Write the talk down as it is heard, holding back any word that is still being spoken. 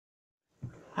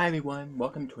Hi everyone,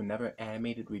 welcome to another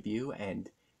animated review, and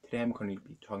today I'm going to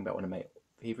be talking about one of my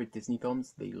favorite Disney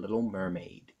films, The Little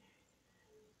Mermaid.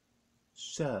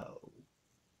 So,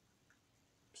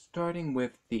 starting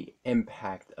with the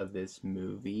impact of this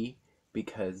movie,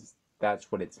 because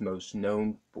that's what it's most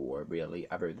known for, really,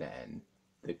 other than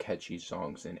the catchy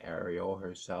songs and Ariel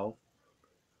herself,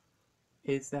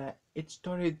 is that it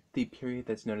started the period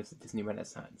that's known as the Disney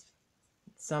Renaissance.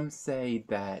 Some say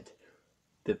that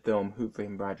the film Who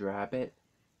Framed Roger Rabbit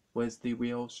was the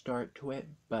real start to it,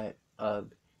 but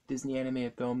of Disney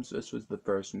animated films, this was the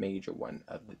first major one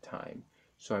of the time,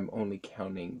 so I'm only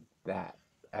counting that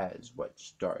as what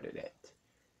started it.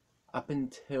 Up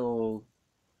until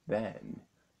then,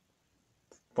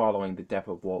 following the death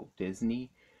of Walt Disney,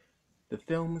 the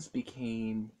films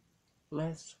became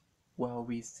less well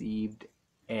received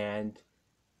and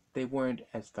they weren't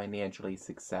as financially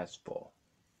successful.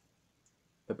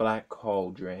 The Black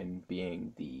Cauldron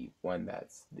being the one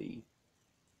that's the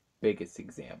biggest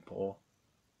example,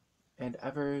 and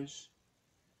others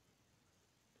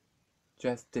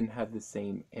just didn't have the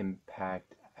same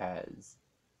impact as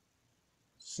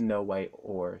Snow White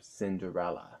or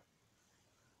Cinderella.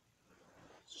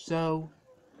 So,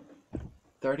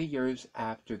 30 years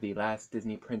after the last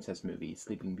Disney princess movie,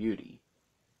 Sleeping Beauty,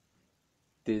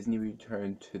 Disney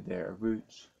returned to their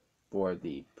roots for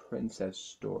the princess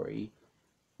story,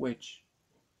 which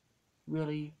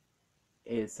really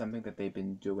is something that they've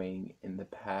been doing in the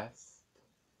past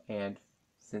and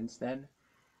since then.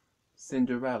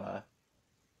 Cinderella,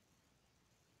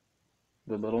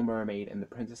 The Little Mermaid, and The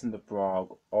Princess and the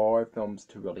Frog all are films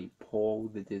to really pull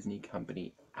the Disney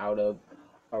company out of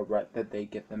a rut that they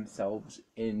get themselves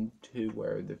into,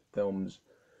 where the films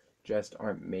just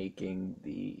aren't making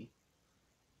the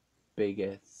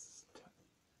biggest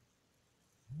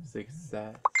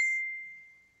success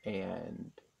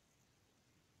and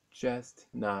just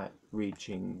not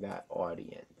reaching that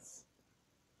audience.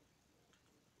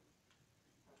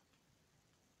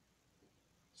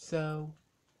 So,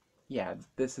 yeah,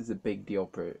 this is a big deal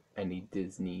for any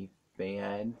Disney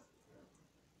fan,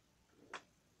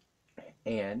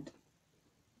 and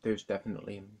there's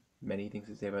definitely many things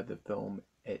to say about the film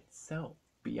itself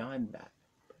beyond that.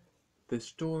 The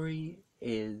story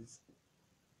is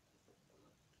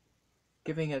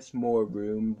giving us more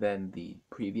room than the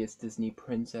previous Disney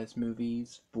princess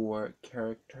movies for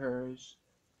characters,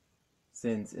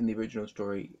 since in the original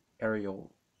story,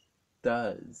 Ariel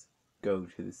does go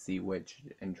to the Sea Witch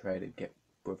and try to get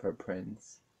with her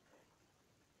prince.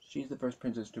 She's the first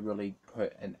princess to really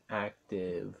put an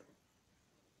active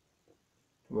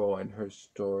role in her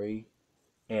story.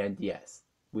 And yes,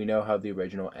 we know how the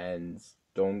original ends.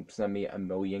 Don't send me a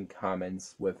million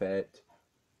comments with it.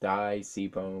 Die,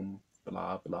 Seafoam,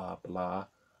 blah, blah, blah.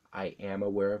 I am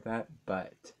aware of that,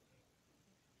 but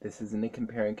this isn't a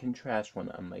compare and contrast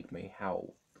one, unlike my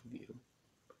Howl review.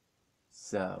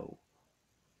 So,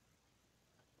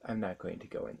 I'm not going to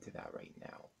go into that right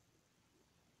now.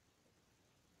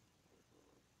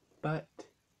 But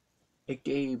it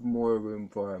gave more room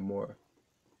for a more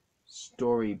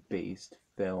story-based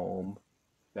film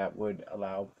that would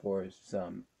allow for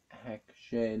some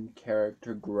action,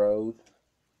 character growth,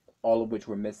 all of which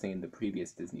were missing in the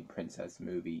previous Disney princess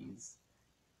movies.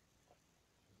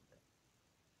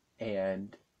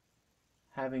 And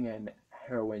having an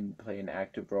heroine play an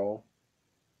active role.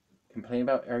 Complain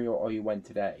about Ariel all you want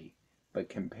today, but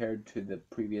compared to the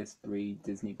previous three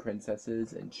Disney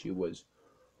princesses, and she was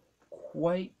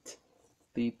quite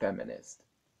the feminist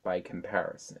by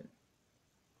comparison.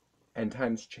 And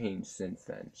times changed since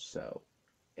then, so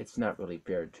it's not really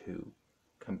fair to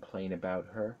complain about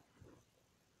her.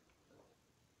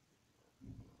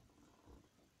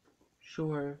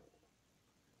 Sure,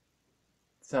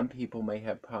 some people may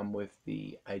have problem with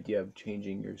the idea of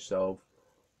changing yourself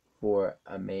for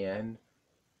a man,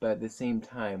 but at the same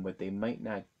time, what they might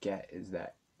not get is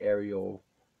that Ariel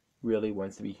really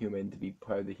wants to be human, to be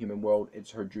part of the human world.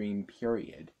 It's her dream,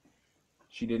 period.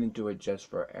 She didn't do it just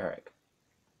for Eric.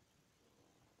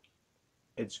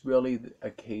 It's really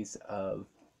a case of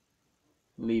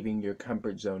leaving your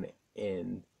comfort zone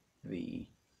in the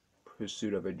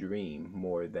pursuit of a dream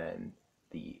more than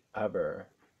the other,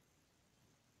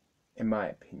 in my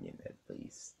opinion at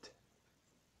least.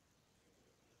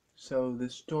 So the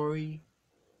story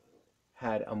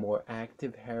had a more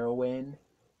active heroine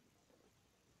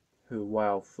who,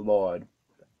 while flawed,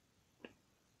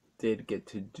 did get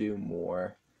to do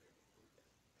more,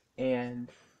 and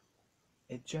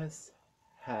it just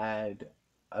had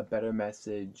a better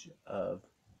message of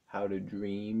how to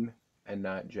dream and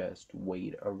not just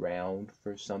wait around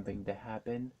for something to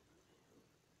happen.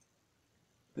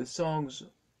 The songs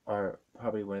are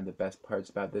probably one of the best parts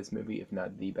about this movie, if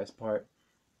not the best part.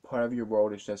 Part of Your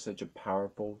World is just such a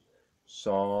powerful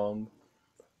song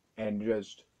and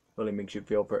just really makes you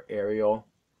feel for Ariel.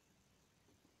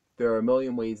 There are a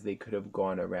million ways they could have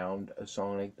gone around a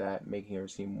song like that, making her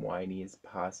seem whiny as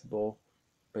possible,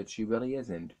 but she really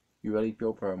isn't. You really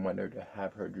feel for her and want her to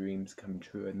have her dreams come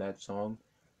true in that song.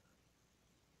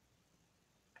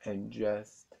 And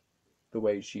just the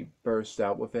way she bursts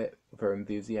out with it, with her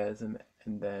enthusiasm,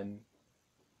 and then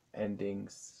ending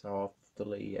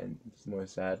softly and more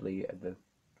sadly at the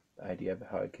idea of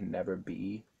how it can never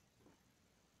be.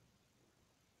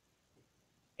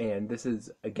 And this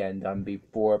is, again, done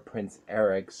before Prince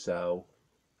Eric, so,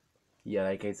 yeah,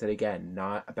 like I said again,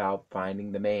 not about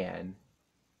finding the man.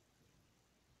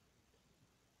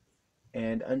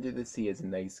 And Under the Sea is a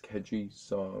nice, catchy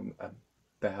song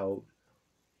about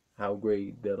how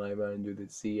great the life under the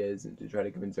sea is and to try to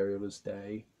convince Ariel to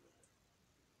stay.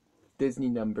 Disney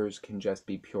numbers can just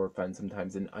be pure fun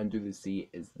sometimes, and Under the Sea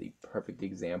is the perfect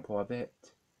example of it.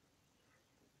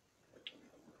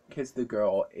 Kiss the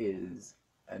Girl is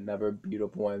another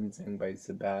beautiful one sung by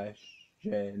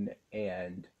Sebastian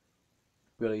and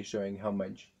really showing how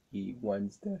much he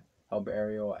wants to help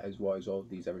Ariel, as well as all of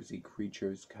these other sea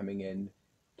creatures coming in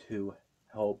to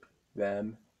help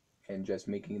them and just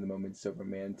making the moment so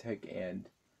romantic. And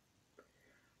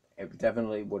it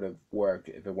definitely would have worked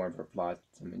if it weren't for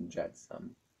Flotsam and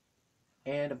Jetsam.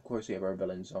 And of course we have our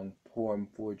villain song, Poor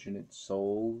Unfortunate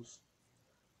Souls,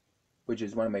 which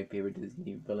is one of my favorite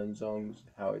Disney villain songs,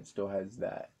 how it still has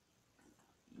that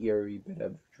eerie bit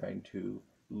of trying to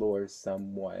lure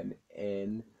someone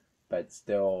in, but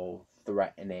still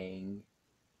threatening,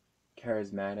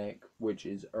 charismatic, which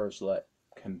is Ursula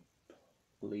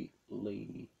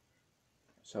completely.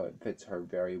 So it fits her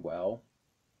very well.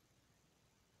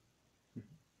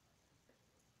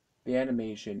 The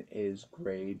animation is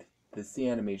great. The sea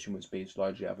animation was based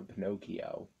largely off of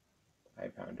Pinocchio, I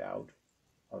found out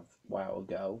a while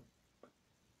ago.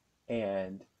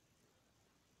 And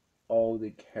all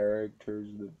the characters,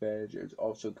 the fish, is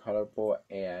also colorful,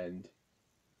 and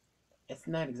it's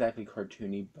not exactly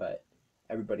cartoony, but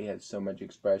everybody has so much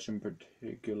expression,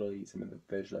 particularly some of the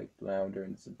fish like Flounder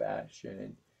and Sebastian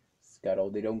and Scuttle.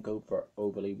 They don't go for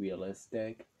overly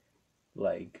realistic,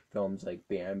 like films like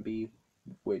Bambi,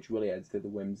 which really adds to the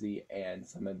whimsy and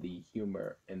some of the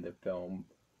humor in the film.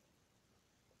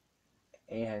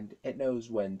 And it knows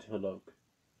when to look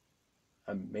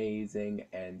amazing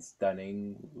and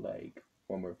stunning, like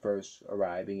when we're first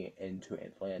arriving into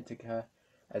Atlantica,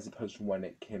 as opposed to when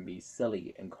it can be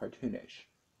silly and cartoonish,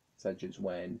 such as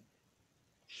when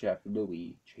Chef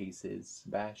Louis chases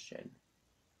Sebastian.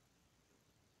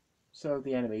 So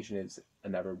the animation is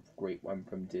another great one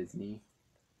from Disney.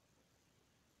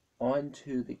 On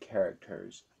to the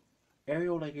characters.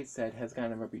 Ariel, like I said, has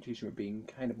gotten a reputation for being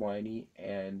kind of whiny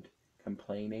and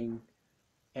complaining.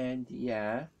 And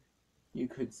yeah, you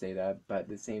could say that, but at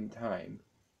the same time,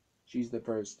 she's the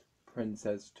first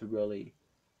princess to really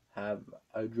have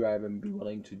a drive and be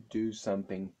willing to do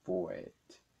something for it.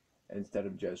 Instead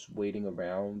of just waiting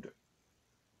around,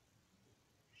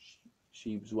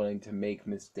 she's willing to make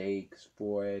mistakes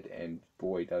for it, and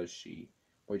boy does she.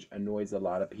 Which annoys a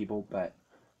lot of people, but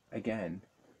again,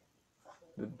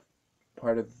 the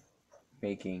part of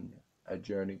making a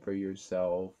journey for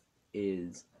yourself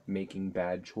is making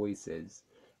bad choices.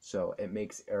 So it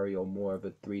makes Ariel more of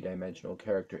a three-dimensional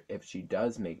character if she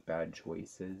does make bad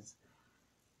choices.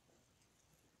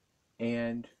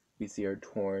 And we see her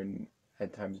torn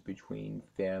at times between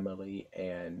family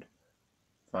and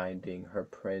finding her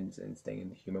prince and staying in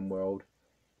the human world.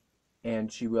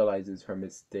 And she realizes her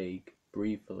mistake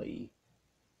briefly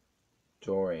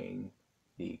during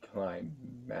the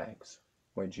climax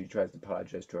when she tries to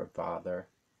apologize to her father.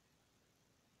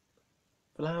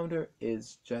 Flounder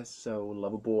is just so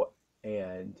lovable,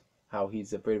 and how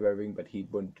he's afraid of everything, but he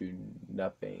wouldn't do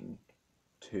nothing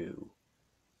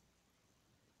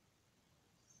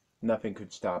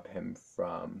could stop him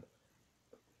from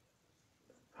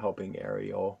helping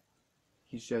Ariel.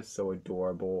 He's just so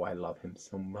adorable. I love him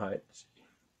so much.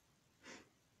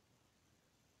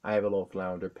 I have a little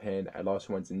Flounder pin. I lost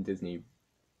once in Disney.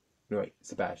 No, wait,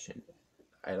 Sebastian.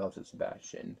 I lost a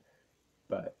Sebastian,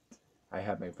 but I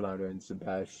have my Flounder and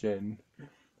Sebastian.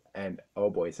 And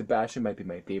oh boy, Sebastian might be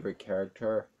my favorite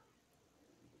character.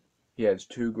 He has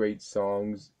two great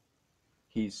songs.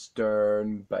 He's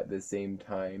stern, but at the same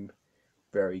time,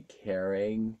 very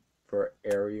caring for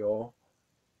Ariel.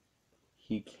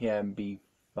 He can be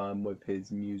fun with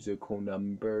his musical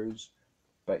numbers,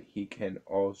 but he can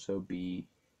also be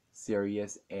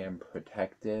serious and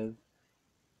protective.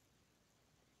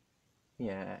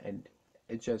 Yeah, and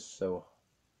it's just so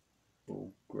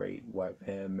great with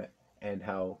him and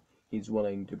how he's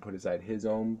willing to put aside his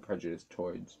own prejudice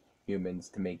towards humans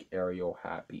to make Ariel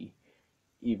happy,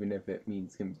 even if it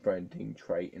means confronting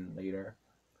Triton later.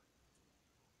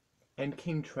 And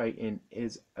King Triton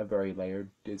is a very layered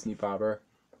Disney bobber.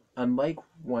 Unlike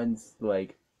ones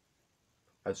like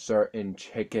a certain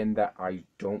chicken that I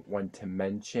don't want to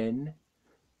mention,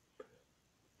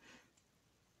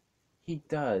 he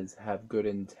does have good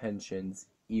intentions,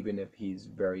 even if he's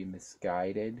very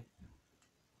misguided.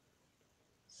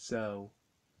 So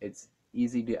it's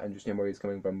easy to understand where he's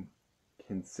coming from,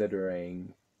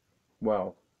 considering,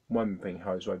 well, one thing,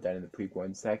 how his wife died in the prequel,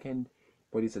 and second,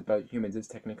 what he said about humans is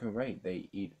technically right. They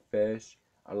eat fish.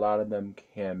 A lot of them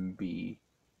can be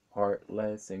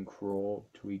heartless and cruel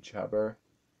to each other.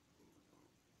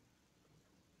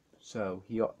 So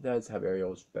he does have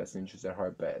Ariel's best interest at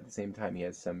heart, but at the same time, he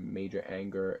has some major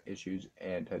anger issues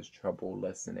and has trouble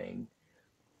listening,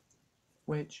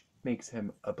 which makes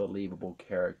him a believable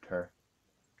character.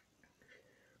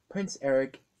 Prince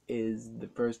Eric is the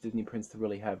first Disney prince to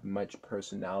really have much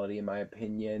personality, in my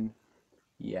opinion.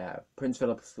 Yeah, Prince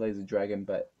Philip slays a dragon,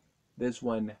 but this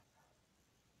one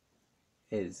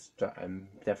is a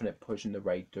definite push in the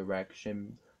right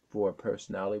direction for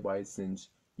personality-wise, since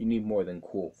you need more than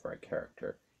cool for a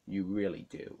character. You really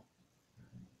do.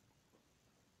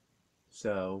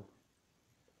 So,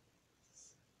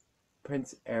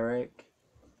 Prince Eric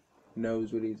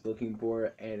knows what he's looking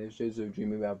for, and is just so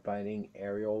dreaming about finding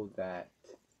Ariel that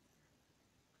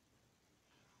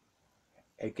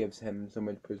it gives him so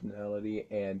much personality,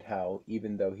 and how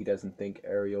even though he doesn't think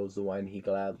Ariel's the one, he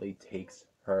gladly takes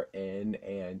her in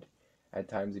and at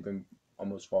times even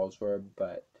almost falls for her,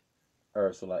 but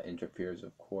Ursula interferes,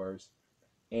 of course.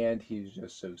 And he's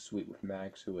just so sweet with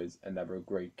Max, who is another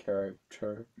great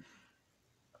character.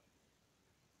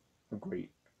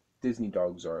 Great. Disney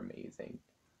dogs are amazing.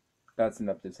 That's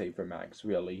enough to say for Max,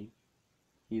 really.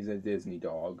 He's a Disney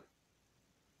dog.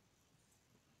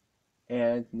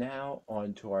 And now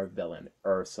on to our villain,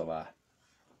 Ursula.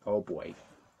 Oh boy.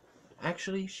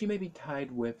 Actually, she may be tied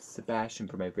with Sebastian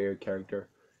for my favorite character.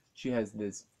 She has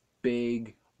this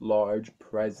big, large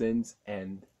presence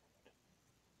and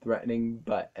threatening,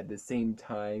 but at the same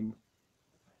time,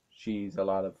 she's a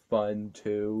lot of fun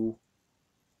too.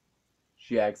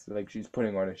 She acts like she's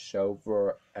putting on a show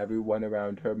for everyone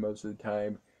around her most of the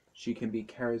time. She can be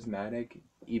charismatic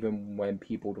even when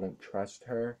people don't trust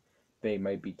her. They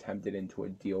might be tempted into a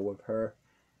deal with her.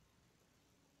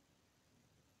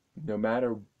 No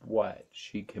matter what,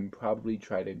 she can probably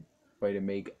try to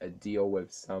make a deal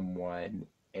with someone,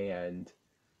 and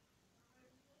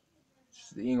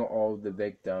seeing all the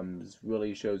victims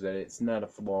really shows that it's not a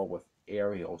flaw with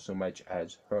Ariel so much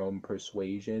as her own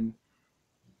persuasion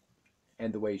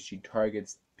and the way she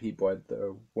targets people at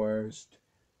their worst.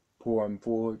 Poor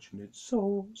unfortunate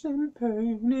souls in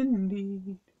pain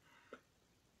indeed.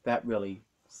 That really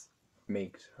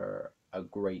makes her a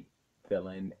great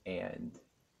villain and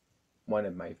one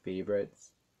of my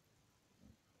favorites.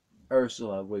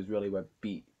 Ursula was really what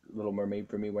beat Little Mermaid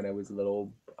for me when I was a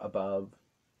little above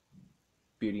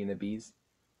Beauty and the Beast,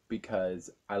 because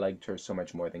I liked her so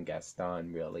much more than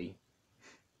Gaston, really.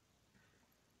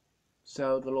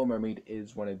 So, The Little Mermaid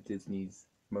is one of Disney's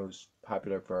most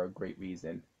popular for a great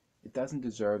reason. It doesn't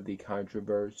deserve the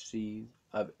controversy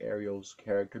of Ariel's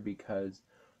character because,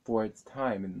 for its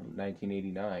time in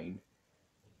 1989,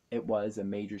 it was a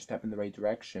major step in the right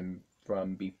direction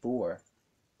from before,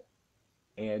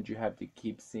 and you have to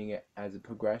keep seeing it as a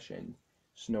progression.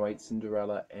 Snow White,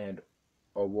 Cinderella, and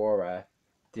Aurora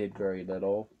did very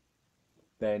little.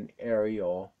 Then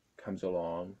Ariel comes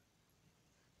along.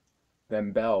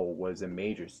 Then Belle was a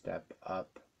major step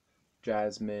up.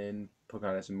 Jasmine,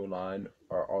 Pocahontas, and Mulan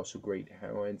are also great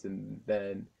heroines, and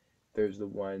then there's the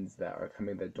ones that are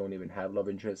coming that don't even have love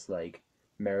interests, like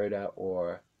Merida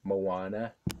or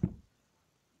Moana.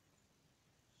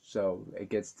 So it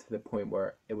gets to the point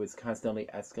where it was constantly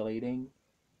escalating.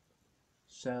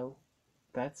 So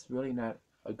that's really not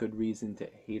a good reason to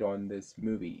hate on this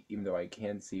movie, even though I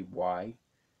can see why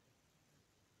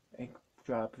it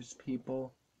drops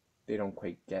people. They don't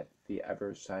quite get the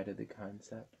ever side of the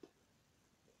concept.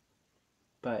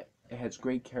 But it has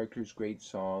great characters, great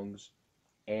songs,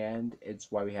 and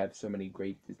it's why we have so many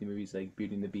great Disney movies like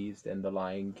Beauty and the Beast and The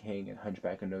Lion King and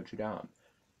Hunchback of Notre Dame.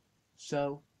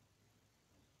 So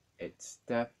it's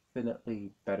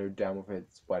definitely better done with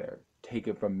its sweater. Take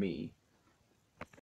it from me.